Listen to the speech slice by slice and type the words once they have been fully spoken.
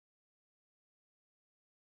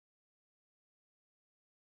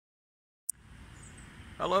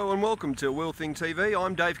Hello and welcome to Wheel Thing TV.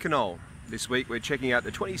 I'm Dave Knoll. This week we're checking out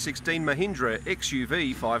the 2016 Mahindra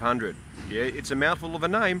XUV500. Yeah, it's a mouthful of a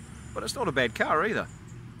name, but it's not a bad car either.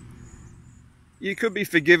 You could be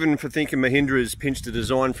forgiven for thinking Mahindra has pinched a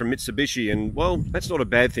design from Mitsubishi, and well, that's not a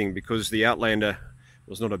bad thing because the Outlander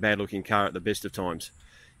was not a bad looking car at the best of times.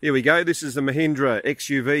 Here we go, this is the Mahindra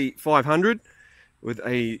XUV500 with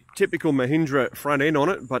a typical Mahindra front end on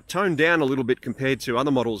it, but toned down a little bit compared to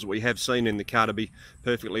other models that we have seen in the car, to be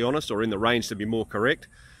perfectly honest, or in the range to be more correct.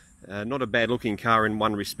 Not a bad looking car in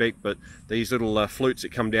one respect, but these little flutes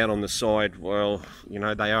that come down on the side, well, you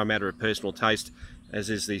know, they are a matter of personal taste,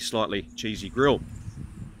 as is the slightly cheesy grille.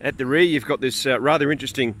 At the rear you've got this rather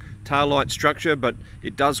interesting tail light structure, but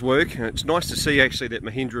it does work, and it's nice to see actually that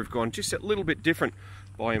Mahindra have gone just a little bit different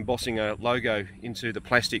by embossing a logo into the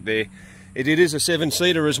plastic there. It is a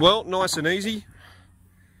 7-seater as well, nice and easy.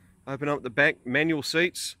 Open up the back, manual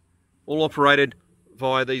seats, all operated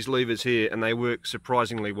via these levers here, and they work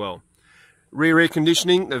surprisingly well. Rear air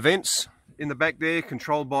conditioning, the vents in the back there,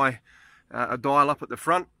 controlled by a dial up at the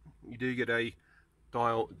front. You do get a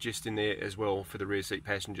dial just in there as well for the rear seat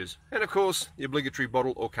passengers. And of course, the obligatory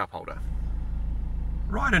bottle or cup holder.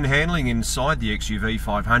 Ride and handling inside the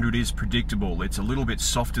XUV500 is predictable. It's a little bit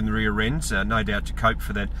soft in the rear ends, no doubt to cope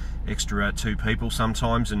for that extra 2 people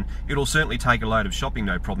sometimes, and it'll certainly take a load of shopping,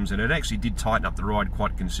 no problems, and it actually did tighten up the ride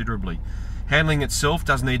quite considerably. Handling itself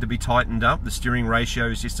does need to be tightened up. The steering ratio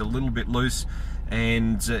is just a little bit loose,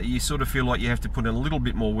 and you sort of feel like you have to put in a little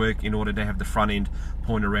bit more work in order to have the front end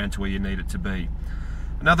point around to where you need it to be.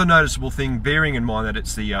 Another noticeable thing, bearing in mind that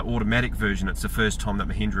it's the automatic version, it's the first time that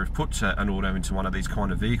Mahindra have put an auto into one of these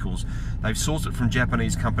kind of vehicles. They've sourced it from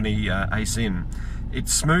Japanese company ASIN.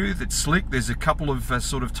 It's smooth, it's slick, there's a couple of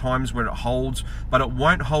sort of times where it holds, but it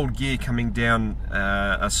won't hold gear coming down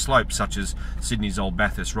a slope such as Sydney's Old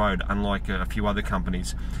Bathurst Road, unlike a few other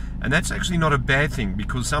companies. And that's actually not a bad thing,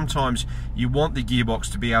 because sometimes you want the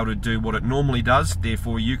gearbox to be able to do what it normally does,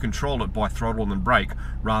 therefore you control it by throttle and brake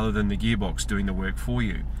rather than the gearbox doing the work for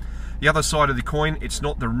you. The other side of the coin, it's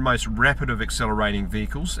not the most rapid of accelerating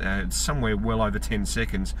vehicles, it's somewhere well over 10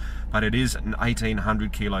 seconds, but it is an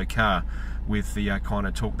 1800 kilo car with the kind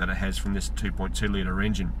of torque that it has from this 2.2 litre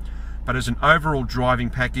engine. But as an overall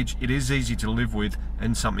driving package, it is easy to live with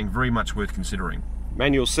and something very much worth considering.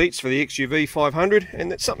 Manual seats for the XUV500, and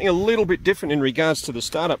that's something a little bit different in regards to the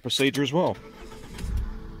startup procedure as well.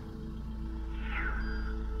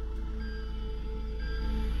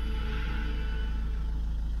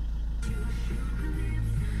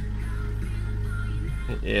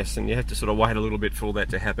 Yes, and you have to sort of wait a little bit for all that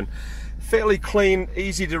to happen. Fairly clean,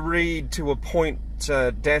 easy to read to a point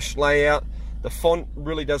dash layout. The font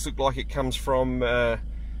really does look like it comes from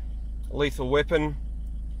Lethal Weapon.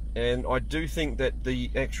 And I do think that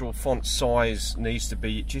the actual font size needs to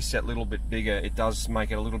be just that little bit bigger. It does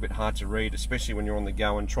make it a little bit hard to read, especially when you're on the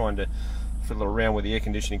go and trying to fiddle around with the air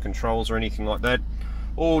conditioning controls or anything like that.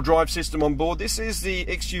 All drive system on board. This is the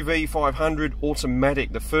XUV500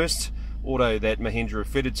 automatic, the first auto that Mahindra have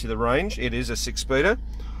fitted to the range. It is a 6-speeder.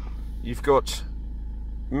 You've got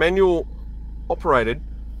manual operated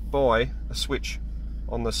by a switch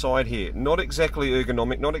on the side here. Not exactly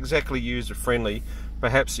ergonomic, not exactly user friendly.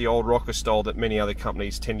 Perhaps the old rocker style that many other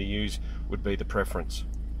companies tend to use would be the preference.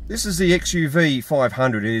 This is the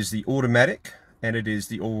XUV500. It is the automatic and it is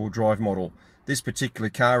the all-wheel drive model. This particular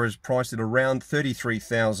car is priced at around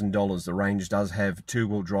 $33,000. The range does have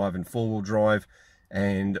 2-wheel drive and 4-wheel drive,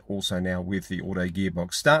 and also now with the auto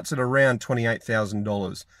gearbox. Starts at around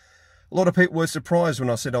 $28,000. A lot of people were surprised when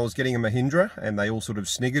I said I was getting a Mahindra, and they all sort of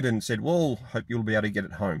sniggered and said, well, hope you'll be able to get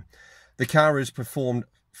it home. The car is performed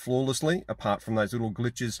flawlessly, apart from those little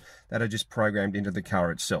glitches that are just programmed into the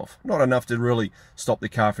car itself. Not enough to really stop the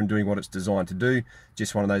car from doing what it's designed to do,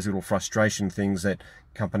 just one of those little frustration things that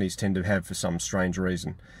companies tend to have for some strange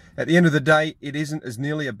reason. At the end of the day, it isn't as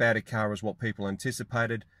nearly a bad a car as what people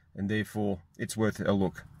anticipated, and therefore it's worth a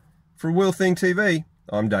look. For Wheel Thing TV,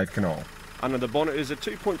 I'm Dave Knoll. Under the bonnet is a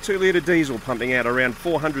 2.2 litre diesel pumping out around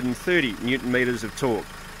 430 Newton metres of torque.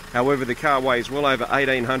 However, the car weighs well over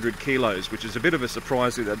 1800 kilos, which is a bit of a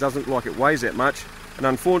surprise that it doesn't look like it weighs that much, and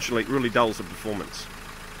unfortunately it really dulls the performance.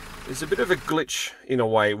 There's a bit of a glitch in a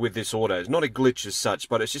way with this auto. It's not a glitch as such,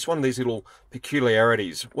 but it's just one of these little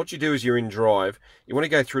peculiarities. What you do is you're in drive, you want to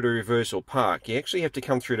go through to reverse or park, you actually have to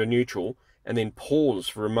come through to neutral and then pause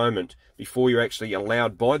for a moment before you're actually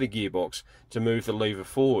allowed by the gearbox to move the lever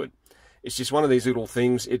forward. It's just one of these little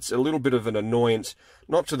things. It's a little bit of an annoyance,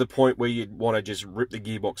 not to the point where you'd want to just rip the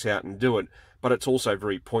gearbox out and do it, but it's also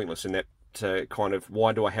very pointless in that kind of,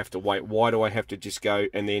 why do I have to wait? Why do I have to just go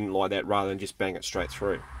and then like that rather than just bang it straight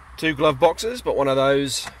through? 2 glove boxes, but one of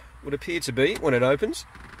those would appear to be, when it opens,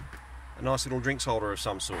 a nice little drinks holder of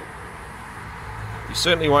some sort. You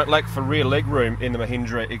certainly won't lack for rear leg room in the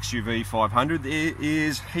Mahindra XUV500. There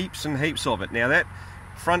is heaps and heaps of it. Now that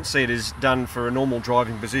front seat is done for a normal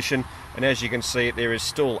driving position, and as you can see, there is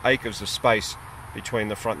still acres of space between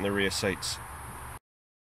the front and the rear seats.